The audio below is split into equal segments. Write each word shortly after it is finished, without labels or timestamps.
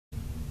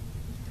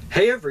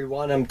Hey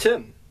everyone, I'm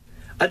Tim.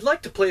 I'd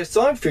like to play a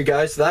song for you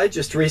guys that I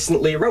just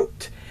recently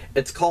wrote.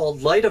 It's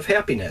called Light of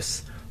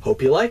Happiness.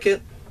 Hope you like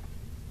it.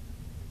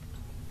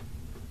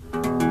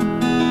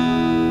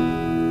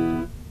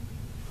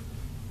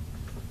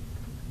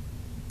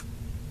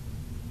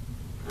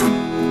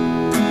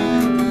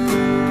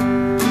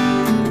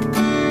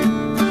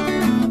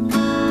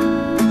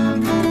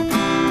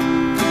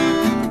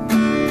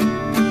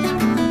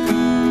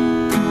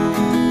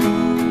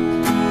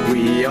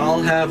 We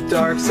all have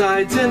dark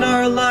sides in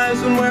our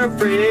lives when we're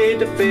afraid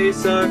to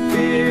face our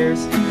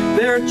fears.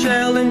 There are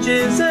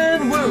challenges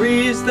and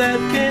worries that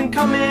can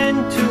come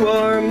into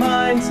our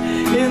minds.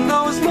 In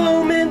those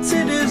moments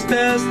it is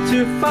best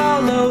to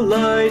follow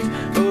light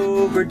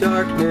over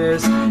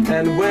darkness,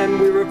 and when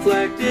we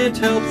reflect it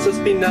helps us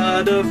be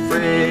not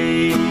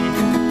afraid.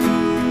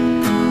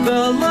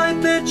 The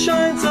light that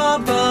shines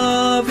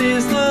above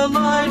is the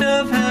light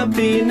of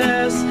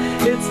happiness.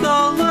 It's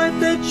the light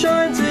that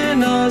shines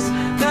in us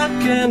that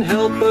can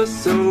help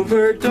us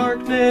over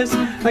darkness.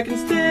 I can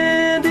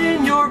stand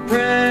in your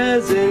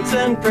presence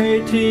and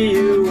pray to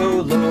you,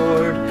 O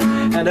Lord,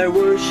 and I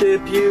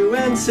worship you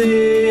and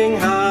sing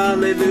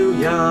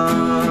hallelujah.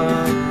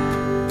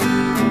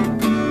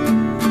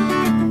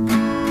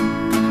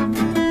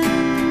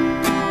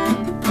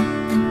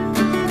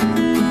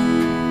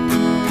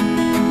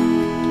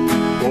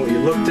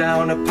 Look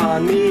down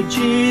upon me,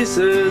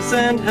 Jesus,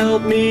 and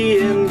help me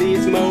in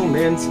these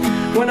moments.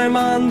 When I'm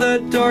on the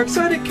dark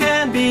side, it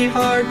can be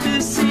hard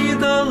to see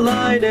the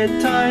light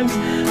at times.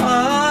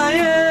 I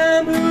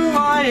am who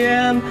I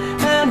am,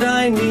 and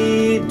I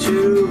need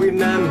to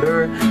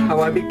remember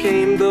how I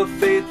became the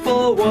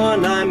faithful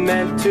one I'm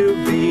meant to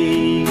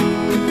be.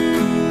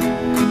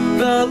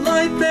 The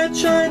light that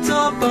shines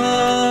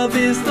above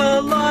is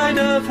the light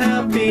of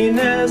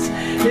happiness.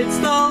 It's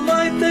the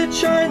light that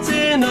shines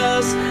in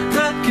us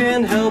that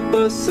can help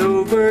us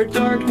over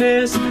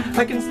darkness.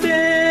 I can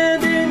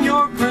stand in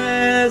your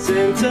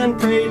presence and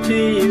pray to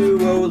you,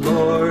 O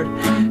Lord,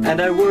 and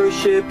I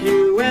worship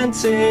you and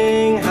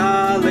sing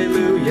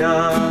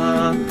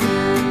hallelujah.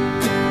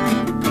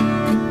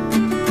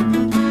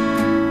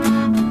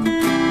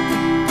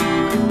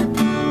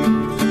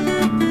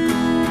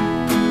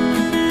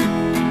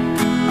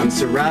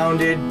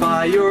 Surrounded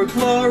by your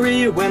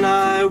glory when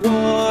I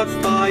walk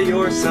by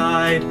your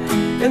side.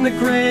 In the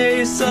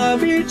grace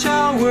of each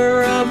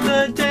hour of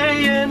the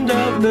day and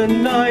of the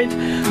night,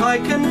 I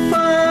can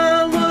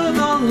follow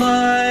the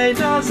light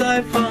as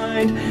I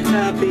find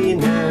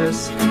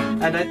happiness.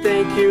 And I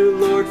thank you,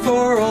 Lord,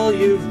 for all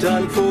you've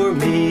done for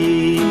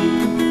me.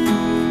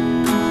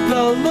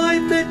 The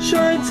light that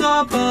shines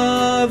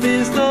above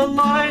is the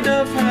light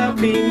of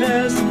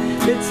happiness.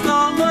 It's the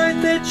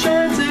light that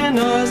shines in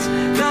us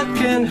that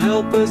can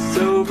help us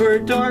over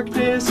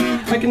darkness.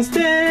 I can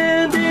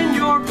stand in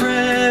your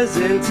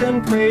presence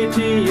and pray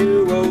to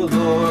you, O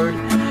Lord,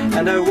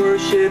 and I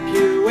worship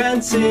you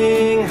and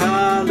sing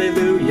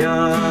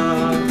hallelujah.